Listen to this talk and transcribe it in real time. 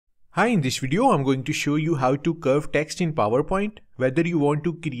Hi, in this video I'm going to show you how to curve text in PowerPoint. Whether you want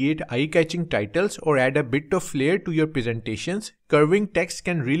to create eye-catching titles or add a bit of flair to your presentations, curving text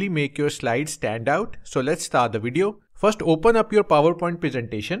can really make your slides stand out. So let's start the video. First, open up your PowerPoint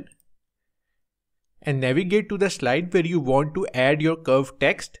presentation and navigate to the slide where you want to add your curved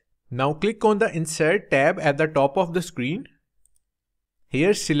text. Now click on the Insert tab at the top of the screen.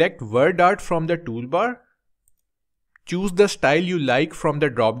 Here select Word Art from the toolbar. Choose the style you like from the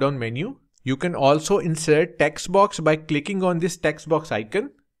drop-down menu. You can also insert text box by clicking on this text box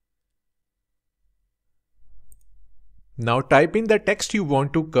icon. Now type in the text you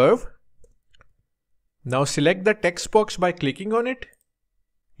want to curve. Now select the text box by clicking on it.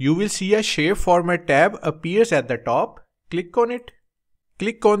 You will see a Shape Format tab appears at the top. Click on it.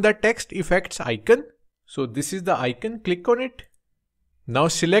 Click on the text effects icon. So this is the icon. Click on it. Now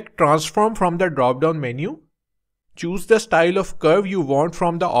select Transform from the drop-down menu. Choose the style of curve you want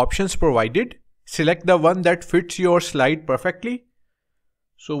from the options provided. Select the one that fits your slide perfectly.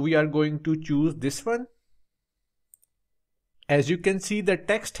 So we are going to choose this one. As you can see, the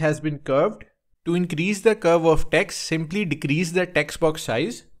text has been curved. To increase the curve of text, simply decrease the text box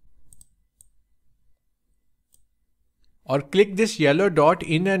size. Or click this yellow dot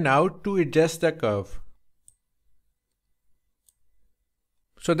in and out to adjust the curve.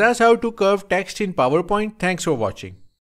 So that's how to curve text in PowerPoint. Thanks for watching.